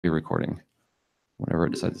be recording whenever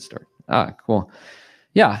it decides to start. Cool.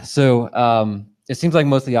 Yeah, so it seems like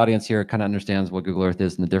most of the audience here kind of understands what Google Earth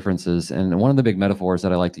is and the differences. And one of the big metaphors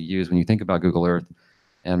that I like to use when you think about Google Earth,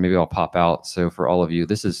 and maybe I'll pop out. So for all of you,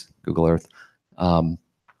 this is Google Earth,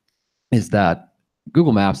 is that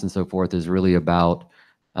Google Maps and so forth is really about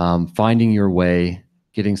finding your way,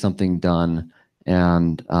 getting something done,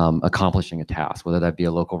 and accomplishing a task, whether that be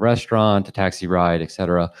a local restaurant, a taxi ride,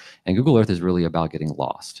 etc. And Google Earth is really about getting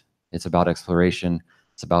lost. It's about exploration.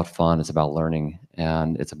 It's about fun. It's about learning,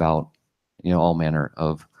 and it's about all manner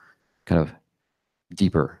of kind of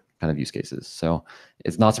deeper kind of use cases. So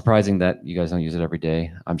it's not surprising that you guys don't use it every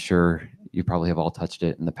day. I'm sure you probably have all touched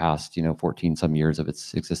it in the past 14 some years of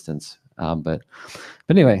its existence. But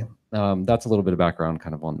anyway, that's a little bit of background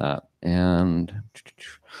kind of on that. And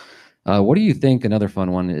what do you think? Another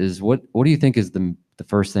fun one is what do you think is the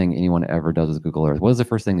first thing anyone ever does with Google Earth? What is the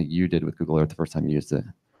first thing that you did with Google Earth the first time you used it?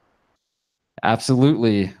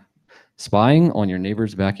 Absolutely. Spying on your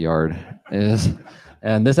neighbor's backyard is,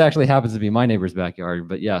 and this actually happens to be my neighbor's backyard,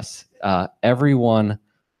 but yes, everyone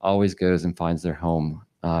always goes and finds their home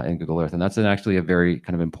in Google Earth. And that's actually a very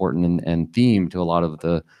kind of important and theme to a lot of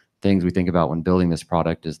the things we think about when building this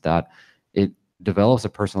product, is that it develops a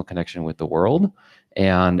personal connection with the world,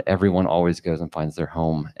 and everyone always goes and finds their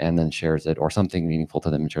home and then shares it, or something meaningful to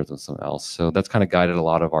them and shares it with someone else. So that's kind of guided a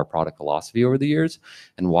lot of our product philosophy over the years,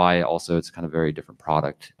 and why also it's kind of a very different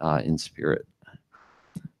product in spirit.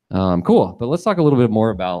 Cool, but let's talk a little bit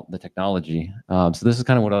more about the technology. So this is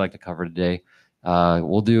kind of what I'd like to cover today.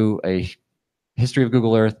 We'll do a history of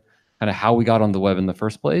Google Earth, kind of how we got on the web in the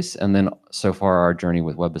first place, and then so far our journey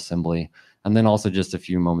with WebAssembly. And then also just a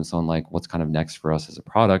few moments on like what's kind of next for us as a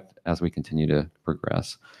product as we continue to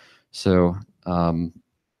progress. So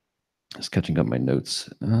just catching up my notes.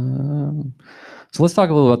 So let's talk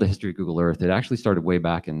a little about the history of Google Earth. It actually started way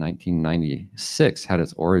back in 1996, had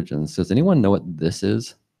its origins. Does anyone know what this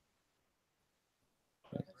is?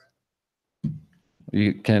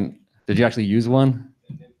 Did you actually use one?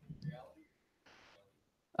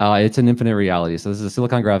 It's an infinite reality. So this is a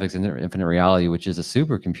Silicon Graphics infinite reality, which is a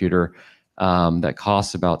supercomputer that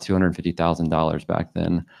costs about $250,000 back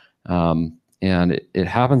then. And it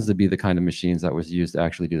happens to be the kind of machines that was used to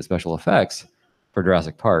actually do the special effects for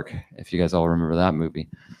Jurassic Park, if you guys all remember that movie.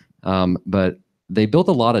 But they built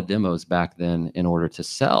a lot of demos back then in order to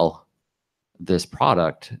sell this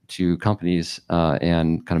product to companies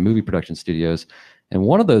and kind of movie production studios. And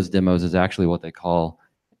one of those demos is actually what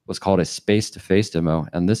was called a space-to-face demo.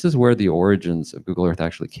 And this is where the origins of Google Earth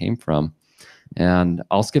actually came from. And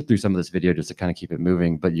I'll skip through some of this video just to kind of keep it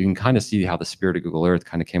moving, but you can kind of see how the spirit of Google Earth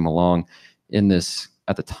kind of came along in this,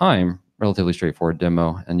 at the time, relatively straightforward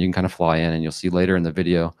demo. And you can kind of fly in, and you'll see later in the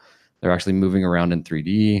video, they're actually moving around in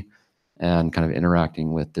 3D and kind of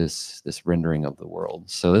interacting with this rendering of the world.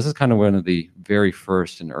 So this is kind of one of the very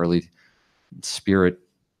first and early spirit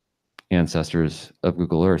ancestors of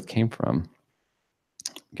Google Earth came from.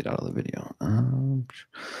 Get out of the video.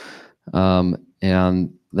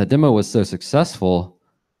 And that demo was so successful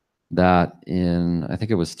that in, I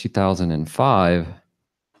think it was 2005,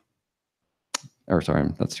 or sorry,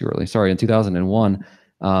 that's too early. Sorry, in 2001,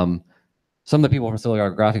 some of the people from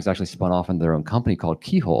Silicon Graphics actually spun off into their own company called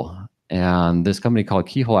Keyhole. And this company called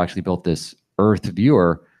Keyhole actually built this Earth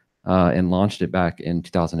viewer and launched it back in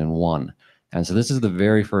 2001. And so this is the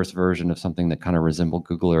very first version of something that kind of resembled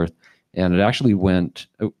Google Earth. And it actually went,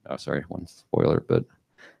 sorry, one spoiler, but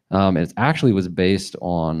it actually was based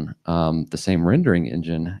on the same rendering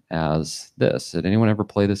engine as this. Did anyone ever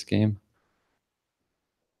play this game?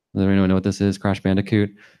 Does anyone know what this is? Crash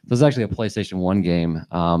Bandicoot? This is actually a PlayStation 1 game.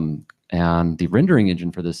 And the rendering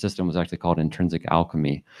engine for this system was actually called Intrinsic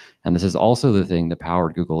Alchemy. And this is also the thing that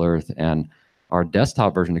powered Google Earth. And our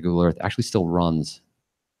desktop version of Google Earth actually still runs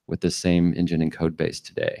with this same engine and code base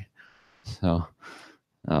today. So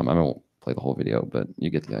I won't play the whole video, but you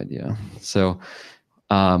get the idea. So,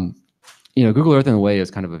 Google Earth in a way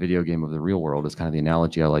is kind of a video game of the real world, is kind of the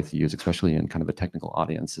analogy I like to use, especially in kind of a technical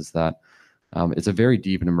audience, is that it's a very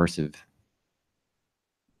deep and immersive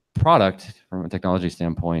product from a technology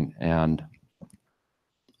standpoint, and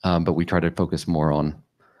but we try to focus more on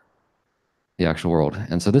the actual world.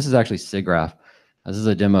 And so this is actually SIGGRAPH. This is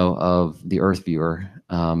a demo of the Earth viewer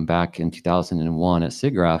back in 2001 at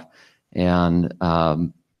SIGGRAPH. And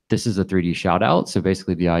this is a 3D shout out. So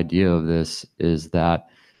basically the idea of this is that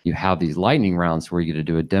you have these lightning rounds where you get to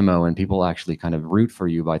do a demo, and people actually kind of root for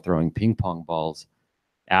you by throwing ping pong balls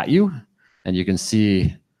at you. And you can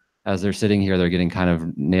see as they're sitting here, they're getting kind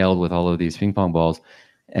of nailed with all of these ping pong balls.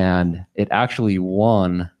 And it actually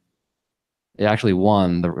won it actually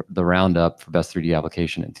won the roundup for best 3D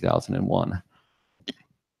application in 2001.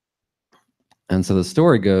 And so the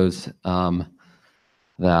story goes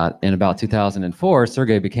that in about 2004,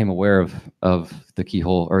 Sergey became aware of the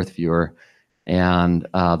Keyhole Earth Viewer. And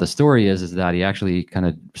the story is that he actually kind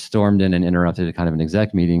of stormed in and interrupted a kind of an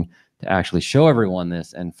exec meeting to actually show everyone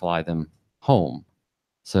this and fly them home.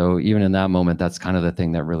 So even in that moment, that's kind of the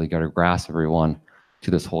thing that really got to grasp everyone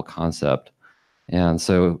to this whole concept. And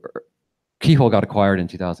so Keyhole got acquired in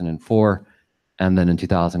 2004. And then in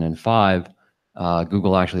 2005,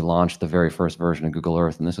 Google actually launched the very first version of Google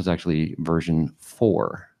Earth. And this was actually version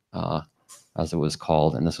 4, as it was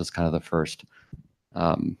called. And this was kind of the first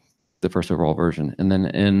overall version. And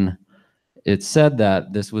then it said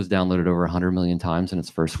that this was downloaded over 100 million times in its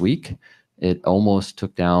first week. It almost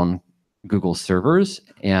took down Google's servers,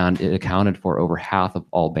 and it accounted for over half of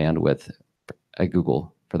all bandwidth at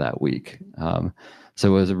Google for that week. So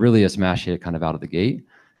it was really a smash hit kind of out of the gate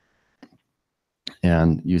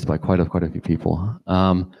and used by quite a few people.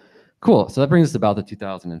 Cool, so that brings us about to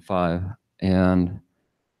 2005. And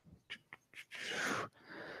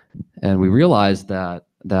we realized that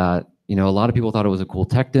a lot of people thought it was a cool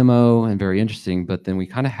tech demo and very interesting, but then we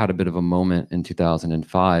kind of had a bit of a moment in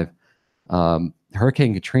 2005.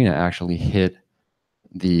 Hurricane Katrina actually hit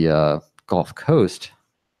the Gulf Coast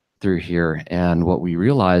through here, and what we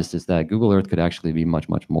realized is that Google Earth could actually be much,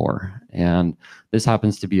 much more. And this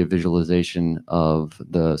happens to be a visualization of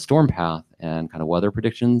the storm path and kind of weather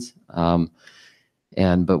predictions.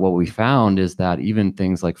 But what we found is that even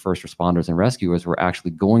things like first responders and rescuers were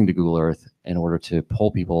actually going to Google Earth in order to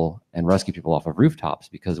pull people and rescue people off of rooftops,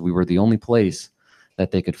 because we were the only place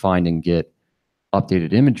that they could find and get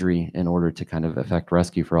updated imagery in order to kind of effect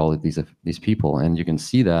rescue for all of these people. And you can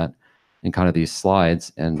see that in kind of these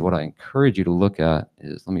slides. And what I encourage you to look at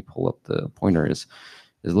is, let me pull up the pointer, is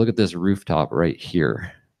look at this rooftop right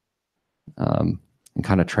here, and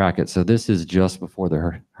kind of track it. So this is just before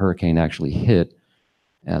the hurricane actually hit.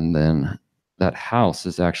 And then that house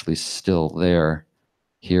is actually still there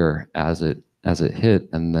here as it hit.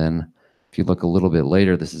 And then if you look a little bit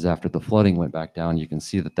later, this is after the flooding went back down, you can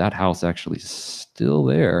see that house actually is still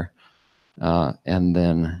there. And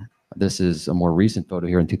then this is a more recent photo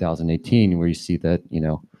here in 2018, where you see that,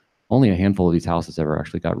 only a handful of these houses ever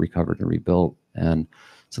actually got recovered and rebuilt. And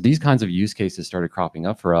so these kinds of use cases started cropping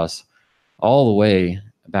up for us all the way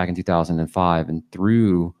back in 2005 and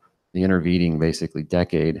through the intervening basically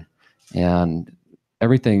decade. And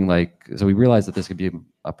everything so we realized that this could be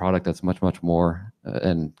a product that's much, much more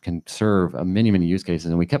and can serve many, many use cases.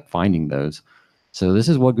 And we kept finding those. So this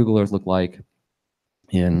is what Google Earth looked like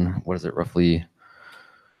in, roughly,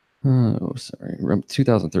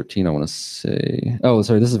 2013, I want to say. Oh,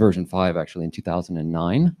 sorry, this is version 5 actually in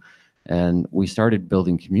 2009. And we started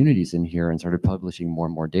building communities in here and started publishing more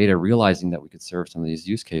and more data, realizing that we could serve some of these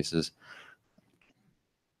use cases.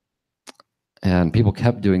 And people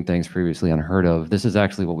kept doing things previously unheard of. This is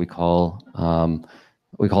actually what we call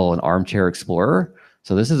an armchair explorer.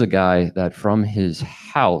 So this is a guy that from his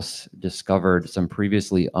house discovered some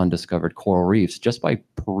previously undiscovered coral reefs just by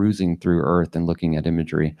perusing through Earth and looking at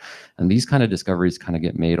imagery. And these kind of discoveries kind of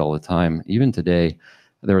get made all the time. Even today,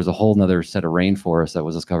 there was a whole nother set of rainforest that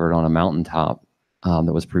was discovered on a mountaintop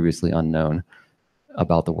that was previously unknown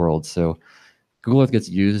about the world. So Google Earth gets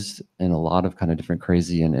used in a lot of kind of different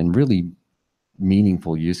crazy and really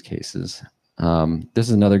meaningful use cases. This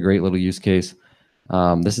is another great little use case.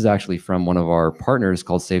 This is actually from one of our partners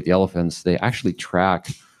called Save the Elephants. They actually track,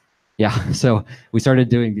 so we started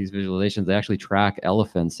doing these visualizations. They actually track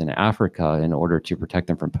elephants in Africa in order to protect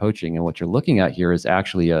them from poaching. And what you're looking at here is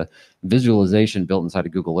actually a visualization built inside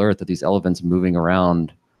of Google Earth of these elephants moving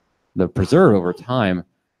around the preserve over time.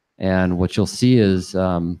 And what you'll see is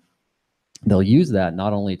they'll use that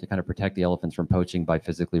not only to kind of protect the elephants from poaching by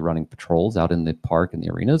physically running patrols out in the park and the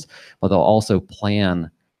arenas, but they'll also plan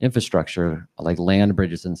infrastructure like land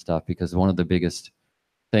bridges and stuff, because one of the biggest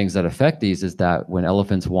things that affect these is that when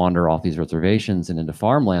elephants wander off these reservations and into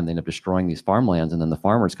farmland, they end up destroying these farmlands, and then the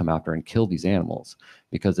farmers come after and kill these animals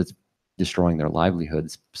because it's destroying their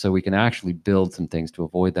livelihoods. So we can actually build some things to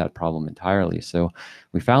avoid that problem entirely. So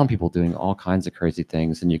we found people doing all kinds of crazy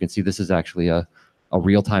things, and you can see this is actually a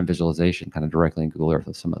real-time visualization kind of directly in Google Earth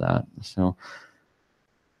of some of that. So,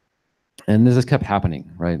 and this has kept happening,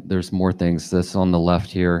 right? There's more things. This on the left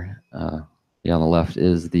here, on the left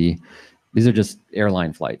is these are just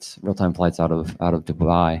airline flights, real-time flights out of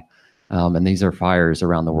Dubai. And these are fires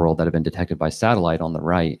around the world that have been detected by satellite on the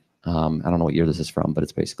right. I don't know what year this is from, but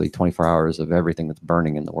it's basically 24 hours of everything that's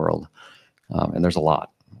burning in the world. And there's a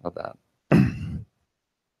lot of that.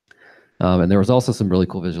 And there was also some really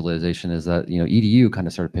cool visualization is that, EDU kind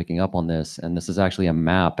of started picking up on this. And this is actually a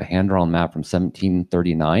map, a hand-drawn map from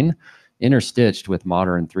 1739, interstitched with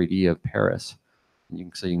modern 3D of Paris.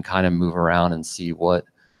 So you can kind of move around and see what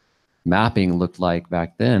mapping looked like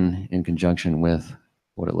back then in conjunction with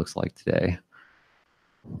what it looks like today.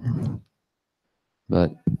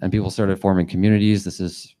 And people started forming communities. This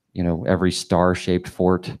is, every star-shaped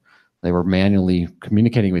fort. They were manually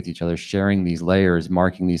communicating with each other, sharing these layers,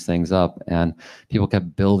 marking these things up, and people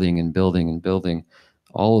kept building and building and building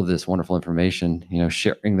all of this wonderful information,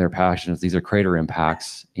 sharing their passions. These are crater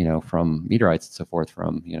impacts, from meteorites and so forth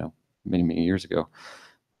from, many, many years ago.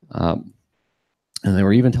 And they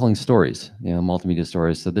were even telling stories, multimedia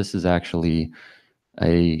stories. So this is actually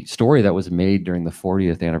a story that was made during the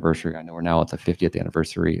 40th anniversary. I know we're now at the 50th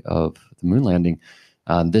anniversary of the moon landing.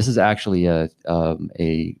 This is actually a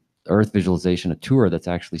Earth visualization, a tour that's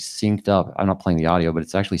actually synced up. I'm not playing the audio, but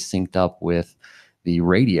it's actually synced up with the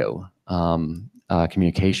radio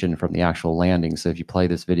communication from the actual landing. So if you play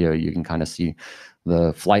this video, you can kind of see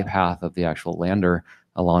the flight path of the actual lander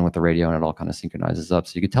along with the radio, and it all kind of synchronizes up.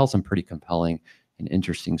 So you could tell some pretty compelling and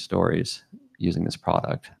interesting stories using this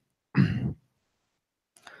product. And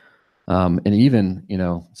even,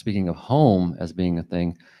 speaking of home as being a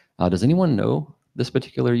thing, does anyone know this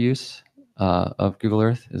particular use of Google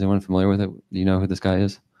Earth? Is anyone familiar with it? Do you know who this guy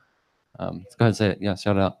is? Let's go ahead and say it. Yeah,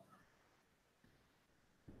 shout it out.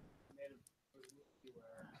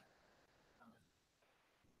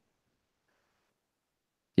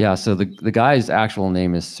 Yeah, so the guy's actual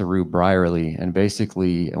name is Saru Brierly, and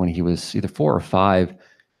basically when he was either 4 or 5,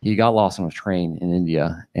 he got lost on a train in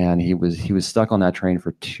India, and he was stuck on that train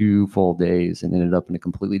for 2 full days and ended up in a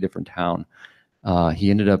completely different town. He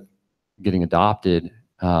ended up getting adopted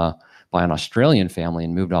by an Australian family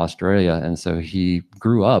and moved to Australia, and so he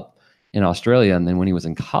grew up in Australia. And then when he was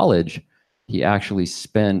in college, he actually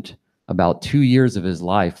spent about 2 years of his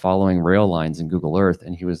life following rail lines in Google Earth,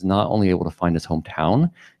 and he was not only able to find his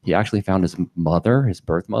hometown, he actually found his mother, his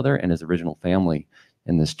birth mother, and his original family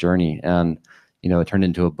in this journey. And it turned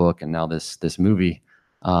into a book and now this movie.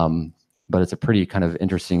 But it's a pretty kind of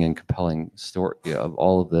interesting and compelling story of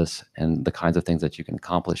all of this and the kinds of things that you can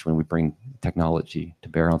accomplish when we bring technology to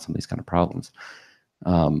bear on some of these kind of problems.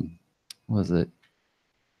 What was it?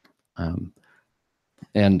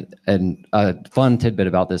 And a fun tidbit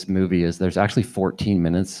about this movie is there's actually 14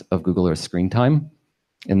 minutes of Google Earth screen time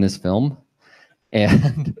in this film.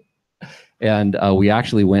 And we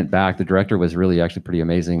actually went back. The director was really actually pretty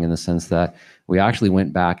amazing in the sense that we actually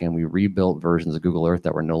went back and we rebuilt versions of Google Earth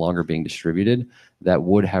that were no longer being distributed that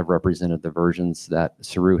would have represented the versions that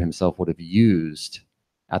Saru himself would have used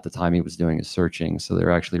at the time he was doing his searching. So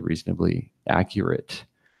they're actually reasonably accurate.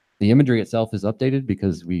 The imagery itself is updated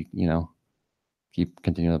because we, keep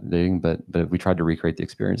continuing updating, but we tried to recreate the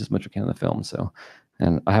experience as much as we can in the film. So,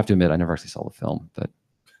 and I have to admit, I never actually saw the film, but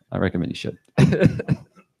I recommend you should.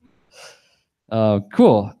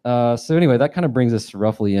 Cool. So anyway, that kind of brings us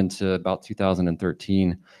roughly into about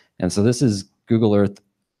 2013. And so this is Google Earth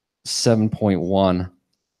 7.1.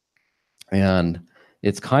 And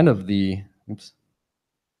it's kind of the, it's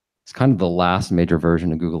kind of the last major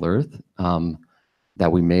version of Google Earth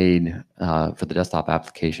that we made for the desktop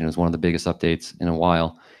application. It was one of the biggest updates in a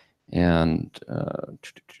while. And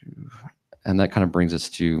that kind of brings us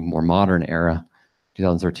to more modern era,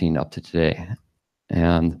 2013 up to today.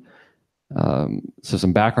 And so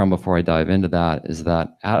some background before I dive into that is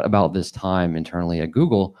that at about this time internally at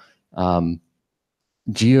Google,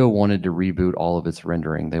 Geo wanted to reboot all of its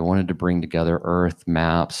rendering. They wanted to bring together Earth,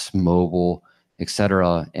 Maps, mobile,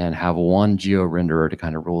 etc., and have one Geo renderer to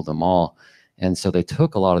kind of rule them all. And so they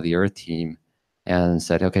took a lot of the Earth team and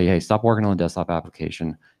said, okay, hey, stop working on the desktop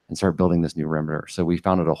application and start building this new renderer. So we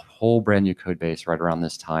founded a whole brand new code base right around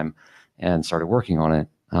this time and started working on it.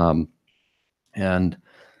 And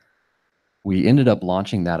we ended up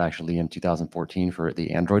launching that actually in 2014 for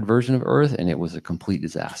the Android version of Earth, and it was a complete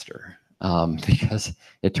disaster because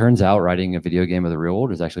it turns out writing a video game of the real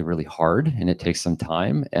world is actually really hard and it takes some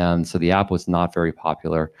time. And so the app was not very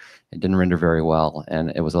popular. It didn't render very well,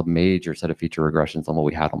 and it was a major set of feature regressions on what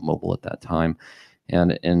we had on mobile at that time.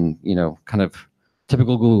 And in kind of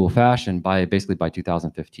typical Google fashion, basically by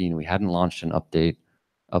 2015, we hadn't launched an update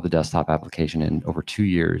of the desktop application in over 2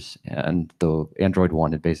 years, and the Android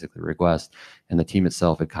one had basically regressed, and the team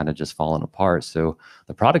itself had kind of just fallen apart. So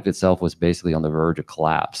the product itself was basically on the verge of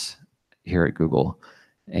collapse here at Google.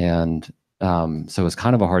 And so it was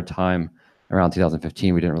kind of a hard time around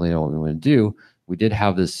 2015. We didn't really know what we wanted to do. We did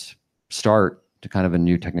have this start to kind of a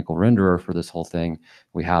new technical renderer for this whole thing.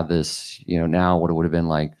 We had this, now what it would have been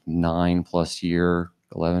like 9+ year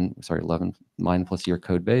 11 9 plus year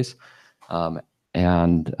code base. So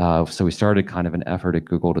we started kind of an effort at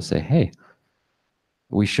Google to say, hey,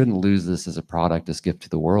 we shouldn't lose this as a product, this gift to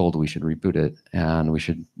the world. We should reboot it, and we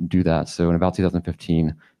should do that. So in about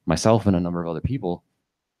 2015, myself and a number of other people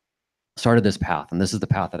started this path, and this is the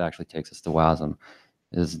path that actually takes us to Wasm.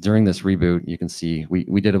 Is during this reboot, you can see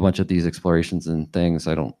we did a bunch of these explorations and things.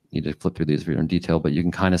 I don't need to flip through these in detail, but you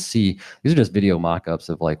can kind of see, these are just video mock-ups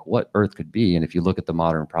of like what Earth could be. And if you look at the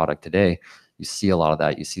modern product today, you see a lot of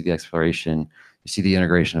that. You see the exploration, you see the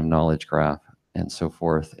integration of knowledge graph and so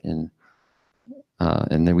forth. And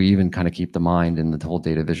then we even kind of keep the mind in the whole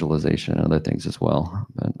data visualization and other things as well.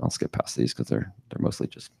 But I'll skip past these because they're mostly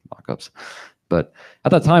just mock-ups. But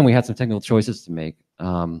at that time, we had some technical choices to make.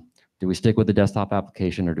 Do we stick with the desktop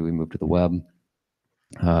application or do we move to the web?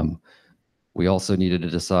 We also needed to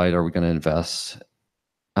decide, are we going to invest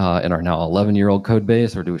in our now 11-year-old code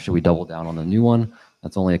base, or should we double down on the new one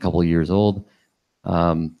that's only a couple of years old?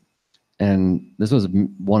 And this was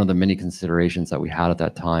one of the many considerations that we had at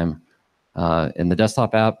that time. In the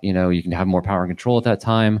desktop app, you can have more power and control at that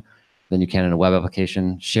time than you can in a web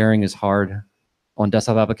application. Sharing is hard on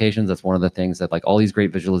desktop applications. That's one of the things that, like all these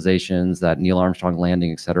great visualizations, that Neil Armstrong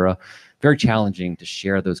landing, et cetera, very challenging to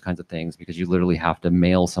share those kinds of things because you literally have to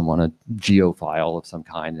mail someone a geo file of some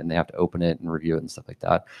kind and they have to open it and review it and stuff like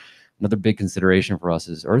that. Another big consideration for us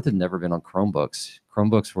is Earth had never been on Chromebooks.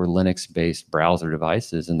 Chromebooks were Linux-based browser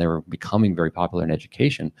devices, and they were becoming very popular in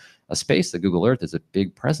education, a space that Google Earth is a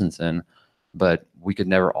big presence in, but we could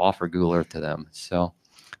never offer Google Earth to them. So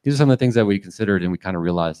these are some of the things that we considered, and we kind of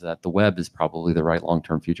realized that the web is probably the right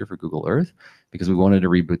long-term future for Google Earth because we wanted to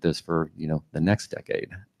reboot this for the next decade.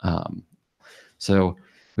 So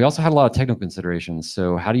we also had a lot of technical considerations.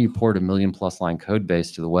 So how do you port a 1 million+ line code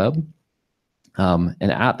base to the web? And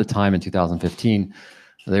at the time in 2015,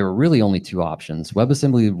 there were really only two options.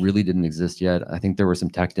 WebAssembly really didn't exist yet. I think there were some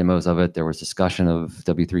tech demos of it. There was discussion of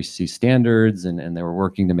W3C standards, and they were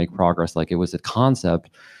working to make progress. Like it was a concept,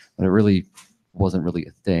 but it really wasn't really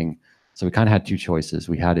a thing. So we kind of had two choices.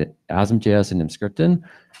 We had it Wasm.js and Emscripten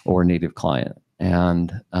or native client.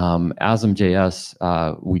 And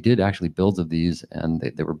Wasm.js, we did actually builds of these, and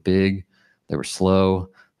they were big, they were slow,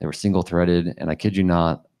 they were single threaded, and I kid you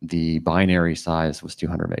not, the binary size was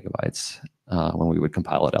 200 megabytes when we would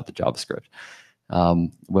compile it out to JavaScript.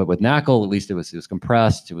 But with Knackle, at least it was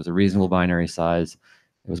compressed. It was a reasonable binary size.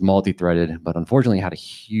 It was multi-threaded, but unfortunately it had a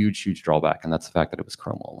huge drawback, and that's the fact that it was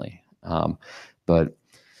Chrome only. But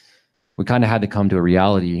we kind of had to come to a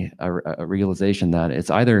realization that it's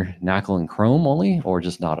either Knackle and Chrome only or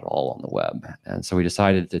just not at all on the web. And so we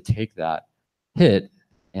decided to take that hit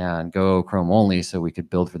and go Chrome only so we could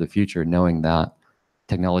build for the future, knowing that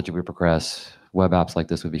technology would progress, web apps like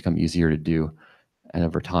this would become easier to do, and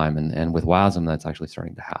over time. And with Wasm, that's actually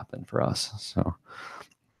starting to happen for us.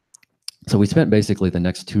 So we spent basically the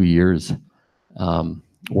next 2 years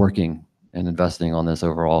working and investing on this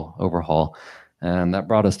overhaul. And that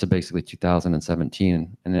brought us to basically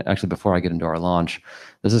 2017. And actually, before I get into our launch,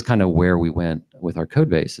 this is kind of where we went with our code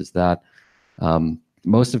base, is that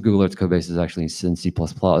most of Google Earth's code base is actually in C++.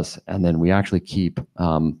 And then we actually keep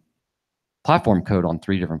platform code on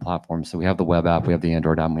 3 different platforms. So we have the web app, we have the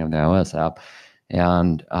Android app, and we have the iOS app.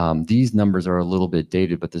 And these numbers are a little bit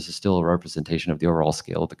dated, but this is still a representation of the overall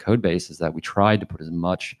scale of the code base, is that we tried to put as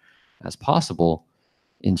much as possible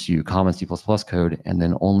into common C++ code and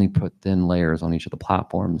then only put thin layers on each of the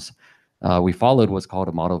platforms. We followed what's called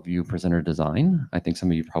a model view presenter design. I think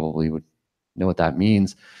some of you probably would know what that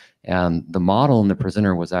means. And the model and the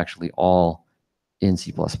presenter was actually all in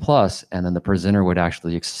C++, and then the presenter would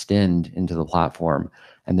actually extend into the platform.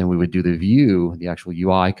 And then we would do the view, the actual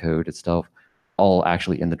UI code itself, all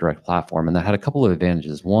actually in the direct platform. And that had a couple of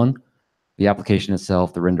advantages. One, the application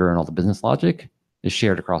itself, the renderer, and all the business logic is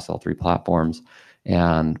shared across all 3 platforms.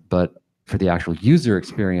 But for the actual user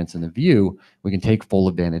experience in the view, we can take full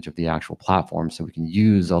advantage of the actual platform. So we can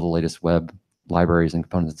use all the latest web libraries and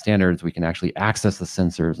components and standards. We can actually access the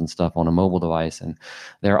sensors and stuff on a mobile device. And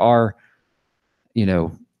there are,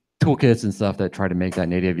 toolkits and stuff that try to make that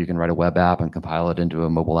native. You can write a web app and compile it into a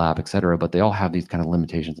mobile app, et cetera. But they all have these kind of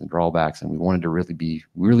limitations and drawbacks. And we wanted to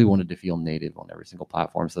really wanted to feel native on every single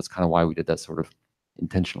platform. So that's kind of why we did that sort of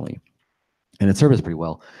intentionally. And it served us pretty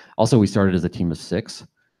well. Also, we started as a team of 6,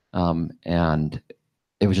 and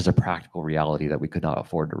it was just a practical reality that we could not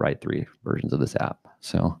afford to write 3 versions of this app.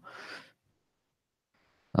 So,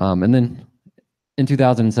 and then in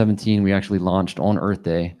 2017, we actually launched on Earth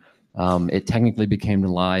Day. It technically became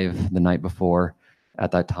live the night before.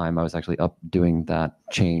 At that time, I was actually up doing that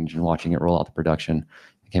change and watching it roll out to production.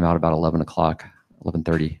 It came out about 11 o'clock,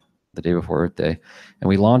 11:30 the day before Earth Day, and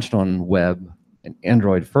we launched on web and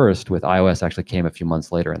Android first. With iOS actually came a few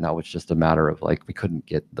months later, and that was just a matter of like we couldn't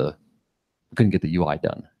get the UI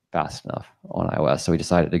done fast enough on iOS, so we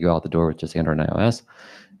decided to go out the door with just Android and iOS,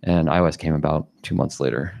 and iOS came about 2 months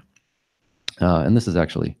later. And this is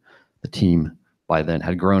actually the team by then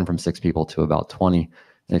had grown from 6 people to about 20.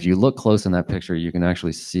 And if you look close in that picture, you can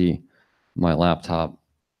actually see my laptop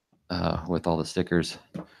with all the stickers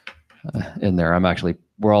in there.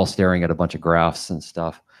 We're all staring at a bunch of graphs and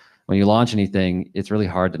stuff. When you launch anything, it's really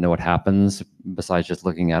hard to know what happens besides just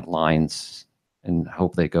looking at lines and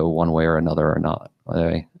hope they go one way or another or not,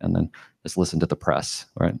 and then just listen to the press,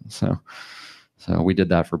 right? So we did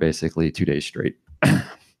that for basically 2 days straight.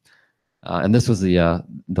 And this was the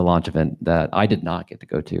launch event that I did not get to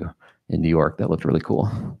go to in New York. That looked really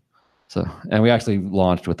cool. So, and we actually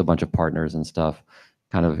launched with a bunch of partners and stuff,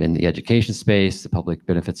 kind of in the education space, the public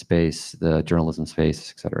benefit space, the journalism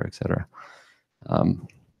space, et cetera, et cetera.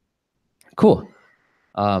 Cool.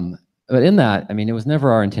 But in that, I mean, it was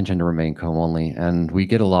never our intention to remain Chrome only, and we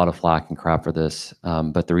get a lot of flack and crap for this.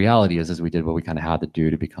 But the reality is we did what we kind of had to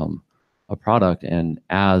do to become a product. And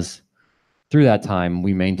through that time,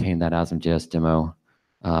 we maintained that Wasm.js demo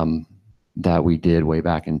that we did way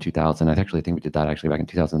back in 2000. I think we did that actually back in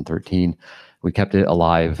 2013. We kept it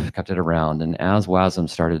alive, kept it around. And as Wasm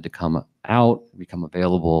started to come out, become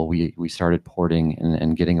available, we started porting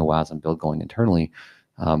and getting a Wasm build going internally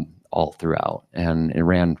all throughout. And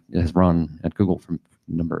it has run at Google for a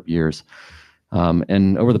number of years.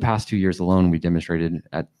 And over the past 2 years alone, we demonstrated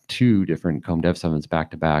at 2 different Chrome Dev Summits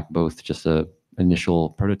back to back, both just a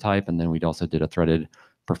initial prototype, and then we also did a threaded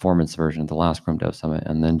performance version at the last Chrome Dev Summit.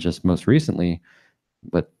 And then just most recently,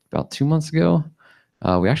 but about 2 months ago,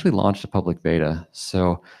 we actually launched a public beta.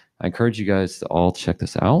 So I encourage you guys to all check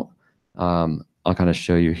this out. I'll kind of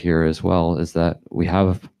show you here as well, is that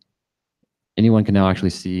anyone can now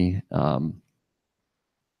actually see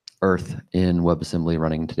Earth in WebAssembly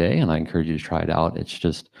running today, and I encourage you to try it out. It's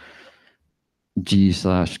just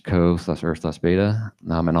g/co/earth/beta,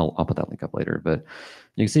 and I'll put that link up later. But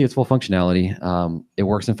you can see it's full functionality. It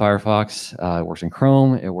works in Firefox, it works in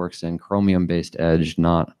Chrome, it works in Chromium-based Edge,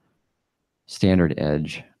 not standard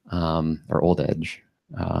Edge or old Edge,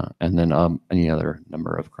 and then any other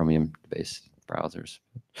number of Chromium-based browsers.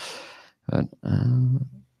 But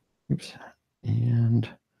oops, and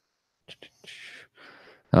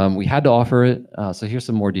we had to offer it. So here's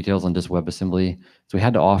some more details on just WebAssembly. So we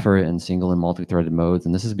had to offer it in single and multi-threaded modes,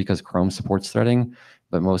 and this is because Chrome supports threading,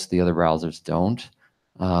 but most of the other browsers don't.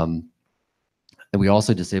 And we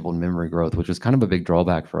also disabled memory growth, which was kind of a big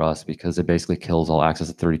drawback for us because it basically kills all access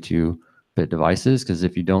to 32-bit devices. Because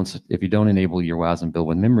if you don't enable your Wasm build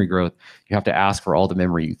with memory growth, you have to ask for all the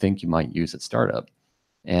memory you think you might use at startup.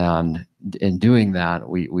 And in doing that,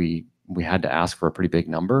 we had to ask for a pretty big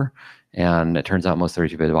number. And it turns out most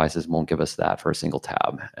 32-bit devices won't give us that for a single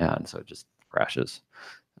tab, and so it just crashes.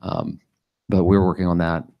 But we're working on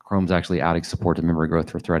that. Chrome's actually adding support to memory growth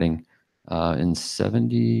for threading in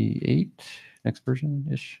 78, next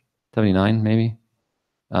version-ish, 79 maybe.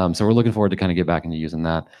 So we're looking forward to kind of get back into using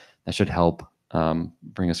that. That should help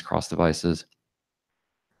bring us across devices.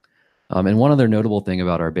 And one other notable thing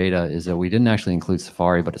about our beta is that we didn't actually include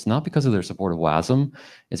Safari, but it's not because of their support of Wasm,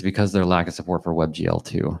 it's because of their lack of support for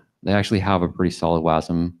WebGL2. They actually have a pretty solid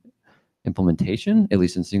Wasm implementation, at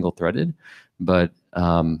least in single-threaded, but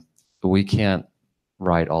we can't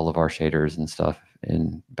write all of our shaders and stuff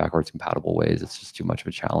in backwards compatible ways. It's just too much of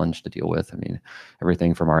a challenge to deal with. I mean,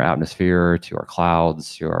 everything from our atmosphere to our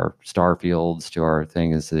clouds to our star fields to our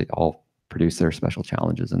things, they all produce their special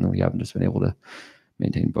challenges, and we haven't just been able to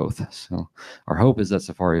maintain both. So our hope is that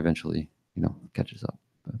Safari eventually, catches up.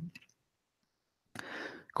 But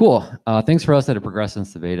cool. Things for us that have progressed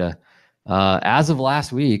since the beta. As of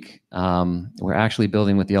last week, we're actually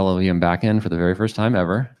building with the LLVM backend for the very first time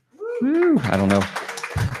ever. Woo, I don't know.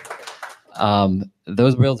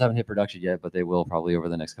 Those builds haven't hit production yet, but they will probably over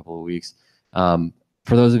the next couple of weeks.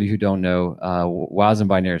 For those of you who don't know, Wasm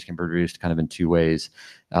binaries can be produced kind of in 2 ways.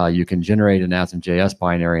 You can generate an Wasm.js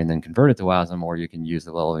binary and then convert it to Wasm, or you can use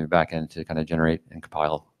the LLVM backend to kind of generate and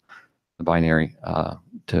compile the binary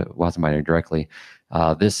to Wasm binary directly.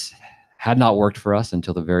 This had not worked for us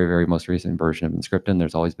until the very, very most recent version of Inscription.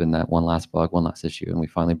 There's always been that one last bug, one last issue, and we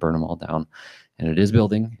finally burned them all down. And it is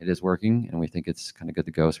building, it is working, and we think it's kind of good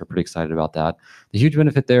to go. So we're pretty excited about that. The huge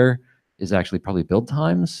benefit there is actually probably build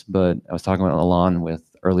times, but I was talking about Alon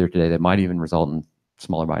earlier today that might even result in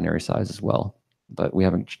smaller binary size as well. But we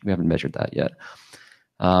haven't measured that yet.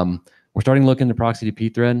 We're starting to look into proxy to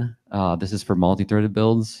pthread. This is for multi-threaded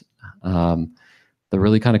builds. The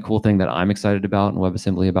really kind of cool thing that I'm excited about in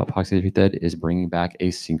WebAssembly about proxy thread is bringing back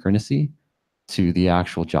asynchronicity to the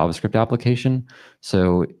actual JavaScript application.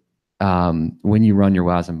 So when you run your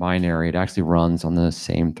Wasm binary, it actually runs on the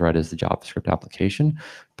same thread as the JavaScript application.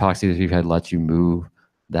 Proxy thread lets you move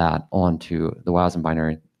that onto the Wasm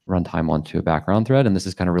binary runtime onto a background thread. And this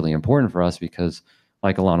is kind of really important for us because,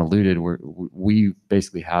 like Alon alluded, we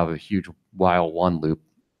basically have a huge while one loop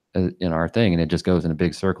in our thing, and it just goes in a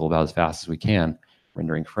big circle about as fast as we can,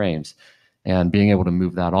 rendering frames. And being able to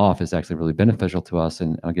move that off is actually really beneficial to us.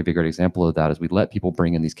 And I'll give you a great example of that is we let people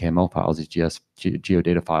bring in these KML files, these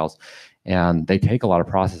geodata files, and they take a lot of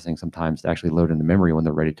processing sometimes to actually load into memory when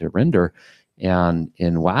they're ready to render. And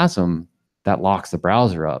in Wasm, that locks the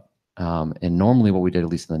browser up. And normally what we did, at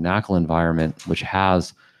least in the NACL environment, which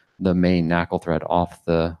has the main NACL thread off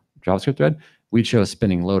the JavaScript thread, we'd show a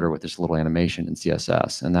spinning loader with this little animation in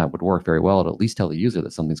CSS. And that would work very well to at least tell the user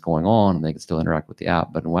that something's going on and they can still interact with the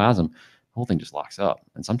app. But in Wasm, the whole thing just locks up,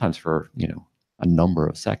 and sometimes for a number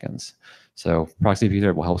of seconds. So proxy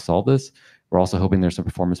thread will help solve this. We're also hoping there's some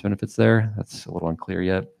performance benefits there. That's a little unclear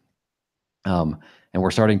yet. And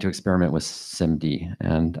we're starting to experiment with SIMD,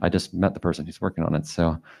 and I just met the person who's working on it.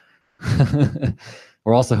 So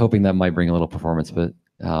we're also hoping that might bring a little performance, but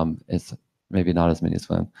it's maybe not as many as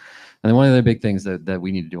fun. And then one of the big things that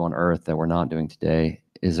we need to do on Earth that we're not doing today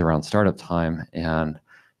is around startup time. And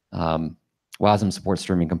Wasm supports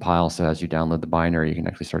streaming compile, so as you download the binary, you can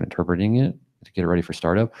actually start interpreting it to get it ready for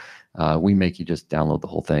startup. We make you just download the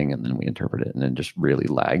whole thing, and then we interpret it, and it just really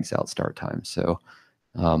lags out start time. So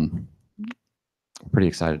pretty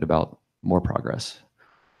excited about more progress.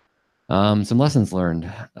 Some lessons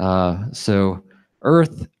learned. So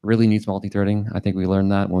Earth really needs multi-threading. I think we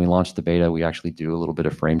learned that when we launched the beta. We actually do a little bit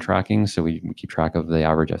of frame tracking, so we keep track of the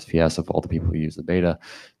average FPS of all the people who use the beta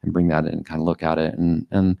and bring that in and kind of look at it.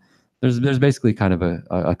 And there's basically kind of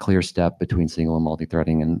a clear step between single and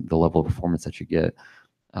multi-threading and the level of performance that you get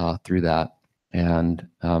through that. And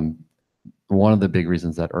one of the big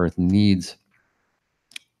reasons that Earth needs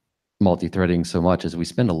multi-threading so much is we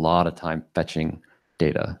spend a lot of time fetching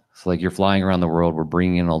data. So like you're flying around the world, we're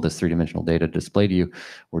bringing in all this three-dimensional data to display to you.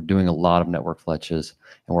 We're doing a lot of network fetches,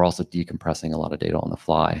 and we're also decompressing a lot of data on the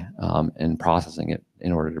fly and processing it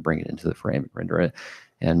in order to bring it into the frame and render it.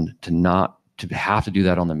 And to have to do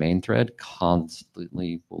that on the main thread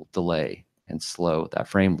constantly will delay and slow that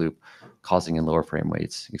frame loop, causing in lower frame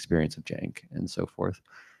rates, experience of jank, and so forth.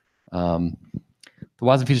 The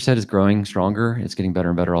Wasm feature set is growing stronger. It's getting better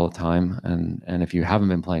and better all the time. And if you haven't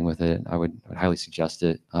been playing with it, I would highly suggest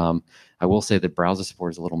it. I will say that browser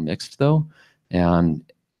support is a little mixed though. And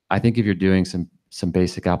I think if you're doing some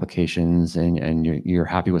basic applications and you're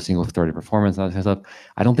happy with single threaded performance and that kind of stuff,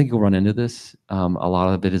 I don't think you'll run into this. A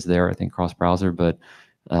lot of it is there, I think, cross browser, but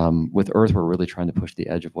with Earth, we're really trying to push the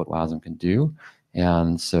edge of what Wasm can do.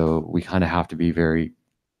 And so we kind of have to be very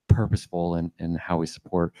purposeful in how we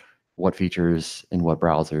support what features in what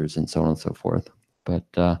browsers and so on and so forth. But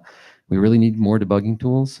we really need more debugging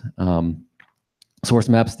tools. Source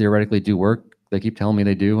maps theoretically do work. They keep telling me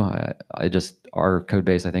they do. Our code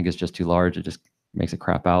base, I think, is just too large. It just makes it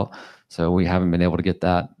crap out. So we haven't been able to get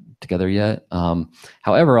that together yet.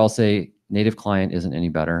 However, I'll say native client isn't any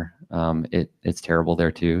better. It's terrible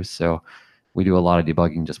there too. So we do a lot of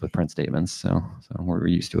debugging just with print statements. So we're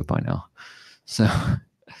used to it by now. So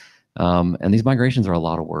and these migrations are a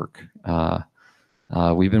lot of work.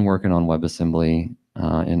 We've been working on WebAssembly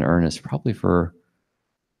in earnest probably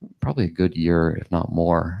a good year, if not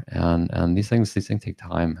more. And these things take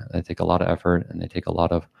time. They take a lot of effort, and they take a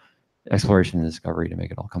lot of exploration and discovery to make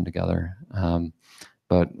it all come together.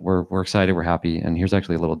 But we're excited, we're happy. And here's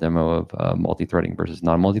actually a little demo of multi-threading versus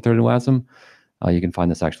non-multi-threaded Wasm. You can find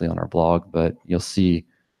this actually on our blog, but you'll see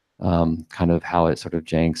kind of how it sort of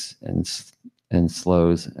janks and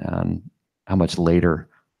slows, and how much later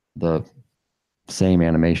the same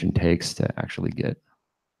animation takes to actually get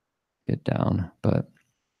down.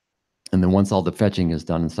 And then once all the fetching is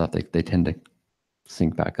done and stuff, they tend to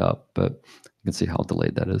sync back up, but you can see how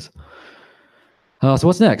delayed that is. So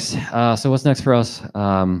what's next? So what's next for us?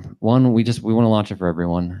 One, we want to launch it for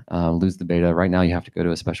everyone. Lose the beta. Right now you have to go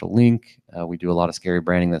to a special link. We do a lot of scary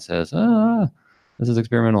branding that says, this is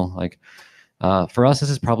experimental. Like, for us,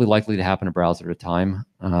 this is probably likely to happen a browser at a time,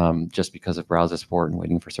 just because of browser support and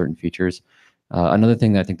waiting for certain features. Another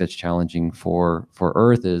thing that I think that's challenging for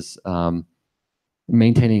Earth is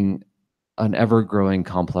maintaining an ever-growing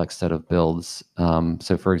complex set of builds.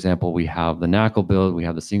 So for example, we have the NACL build, we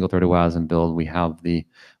have the single-threaded Wasm build, we have the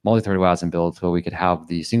multi-threaded Wasm build. So we could have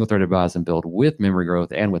the single-threaded Wasm build with memory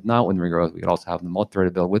growth and with not with memory growth. We could also have the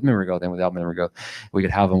multi-threaded build with memory growth and without memory growth. We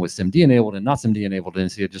could have them with SIMD enabled and not SIMD enabled,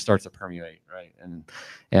 and see it just starts to permeate, right?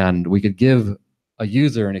 And we could give a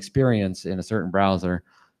user an experience in a certain browser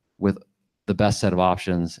with the best set of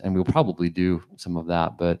options, and we'll probably do some of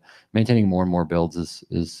that, but maintaining more and more builds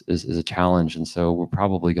is a challenge. And so we're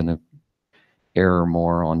probably going to err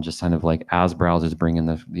more on just kind of like, as browsers bring in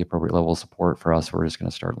the appropriate level of support for us, we're just going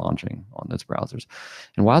to start launching on those browsers.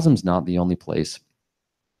 And Wasm's not the only place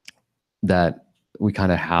that we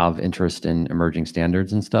kind of have interest in emerging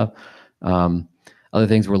standards and stuff. Other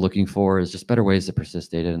things we're looking for is just better ways to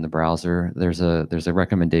persist data in the browser. There's a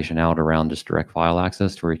recommendation out around just direct file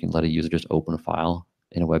access, to where you can let a user just open a file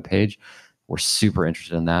in a web page. We're super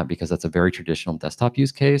interested in that because that's a very traditional desktop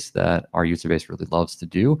use case that our user base really loves to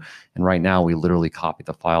do. And right now we literally copy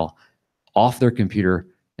the file off their computer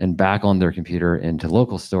and back on their computer into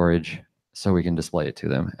local storage so we can display it to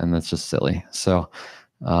them. And that's just silly. So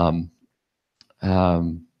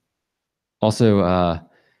also,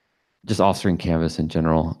 just off-screen canvas in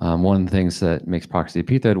general. One of the things that makes proxy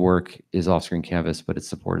pthread work is off-screen canvas, but its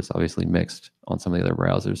support is obviously mixed on some of the other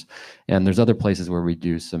browsers. And there's other places where we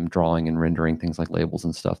do some drawing and rendering, things like labels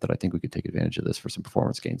and stuff, that I think we could take advantage of this for some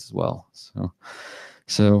performance gains as well.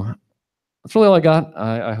 So that's really all I got.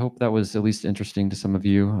 I hope that was at least interesting to some of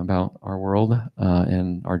you about our world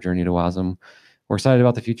and our journey to Wasm. We're excited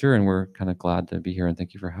about the future, and we're kind of glad to be here, and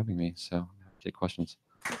thank you for having me. So take questions.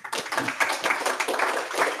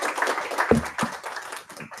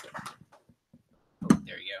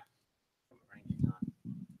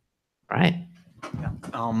 Right. Yeah.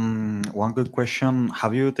 One good question: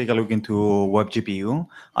 have you taken a look into WebGPU?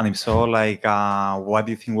 And if so, like, what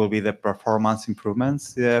do you think will be the performance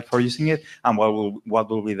improvements for using it, and what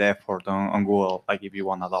will be the effort on Google, like, if you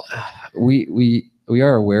want to adopt it? We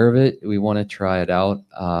are aware of it. We want to try it out.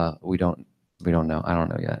 We don't know. I don't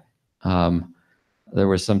know yet. There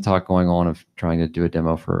was some talk going on of trying to do a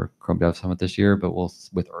demo for Chrome Dev Summit this year, but we'll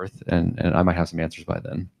with Earth, and I might have some answers by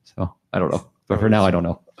then. So I don't know. But for now, I don't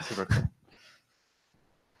know. Super cool.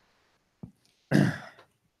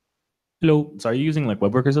 Hello. So are you using like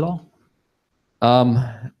web workers at all?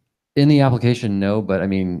 In the application, no. But I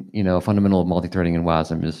mean, a fundamental of multi-threading in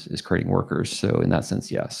Wasm is creating workers. So in that sense,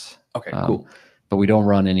 yes. Okay, cool. But we don't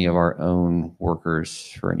run any of our own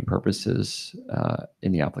workers for any purposes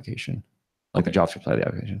in the application, like the JavaScript side of the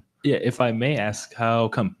application. Yeah, if I may ask, how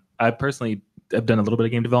come? I personally have done a little bit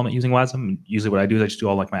of game development using Wasm. Usually what I do is I just do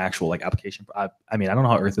all like my actual like application. I mean, I don't know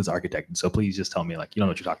how Earth is architected, so please just tell me like, you don't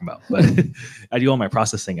know what you're talking about. But I do all my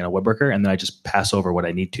processing in a web worker, and then I just pass over what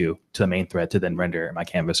I need to the main thread to then render my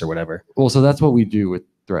canvas or whatever. Well, so that's what we do with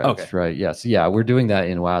threads, Okay. Right? Yes. Yeah, we're doing that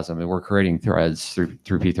in Wasm, and we're creating threads through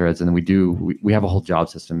pthreads, and then we have a whole job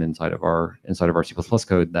system inside of our C++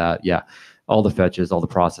 code that, yeah, all the fetches, all the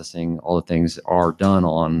processing, all the things are done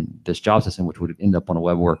on this job system, which would end up on a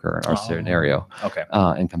web worker in our scenario. Okay.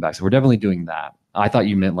 And come back. So we're definitely doing that. I thought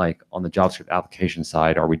you meant like on the JavaScript application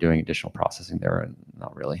side, are we doing additional processing there? And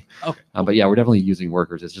not really. Okay. But yeah, we're definitely using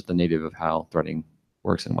workers. It's just the native of how threading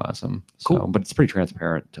works in Wasm. So, Cool. But it's pretty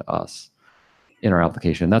transparent to us in our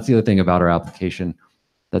application. That's the other thing about our application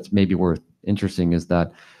that's maybe worth interesting, is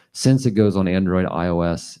that since it goes on Android,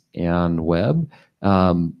 iOS, and web,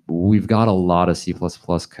 we've got a lot of C++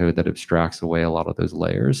 code that abstracts away a lot of those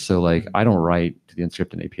layers. So like, I don't write to the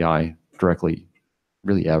unscripted API directly,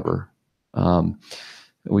 really ever.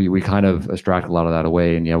 We kind of abstract a lot of that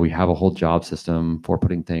away, and yeah, we have a whole job system for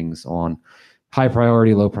putting things on high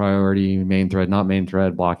priority, low priority, main thread, not main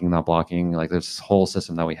thread, blocking, not blocking. Like, there's this whole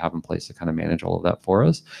system that we have in place to kind of manage all of that for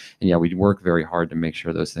us. And yeah, we work very hard to make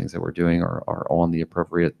sure those things that we're doing are on the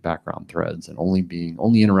appropriate background threads, and only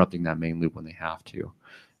interrupting that main loop when they have to.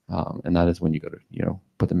 And that is when you go to,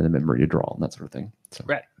 put them in the memory to draw and that sort of thing. So.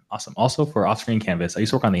 Right. Awesome. Also for off-screen canvas, I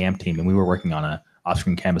used to work on the AMP team, and we were working on a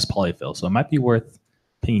off-screen canvas polyfill. So it might be worth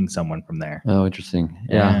pinging someone from there. Oh, interesting.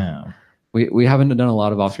 Yeah. We haven't done a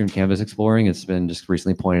lot of off-screen canvas exploring. It's been just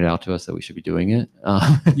recently pointed out to us that we should be doing it.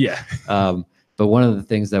 Yeah. But one of the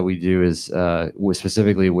things that we do is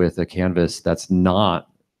specifically with a canvas that's not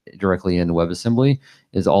directly in WebAssembly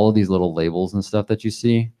is all of these little labels and stuff that you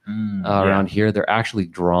see around here. They're actually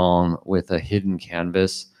drawn with a hidden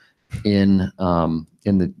canvas in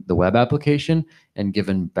the web application and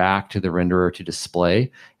given back to the renderer to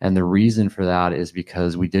display. And the reason for that is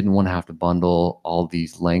because we didn't want to have to bundle all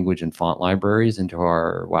these language and font libraries into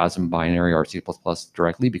our Wasm binary or C++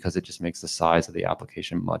 directly, because it just makes the size of the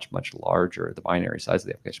application much, much larger, the binary size of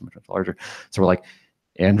the application much, much larger. So we're like,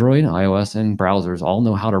 Android, iOS, and browsers all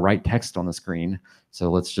know how to write text on the screen.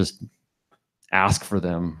 So let's just ask for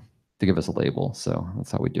them to give us a label. So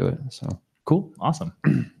that's how we do it. So Cool. Awesome.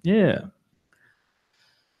 Yeah.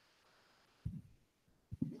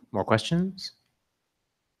 More questions?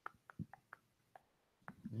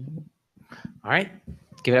 All right.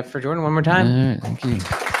 Give it up for Jordon one more time. all right, thank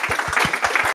you.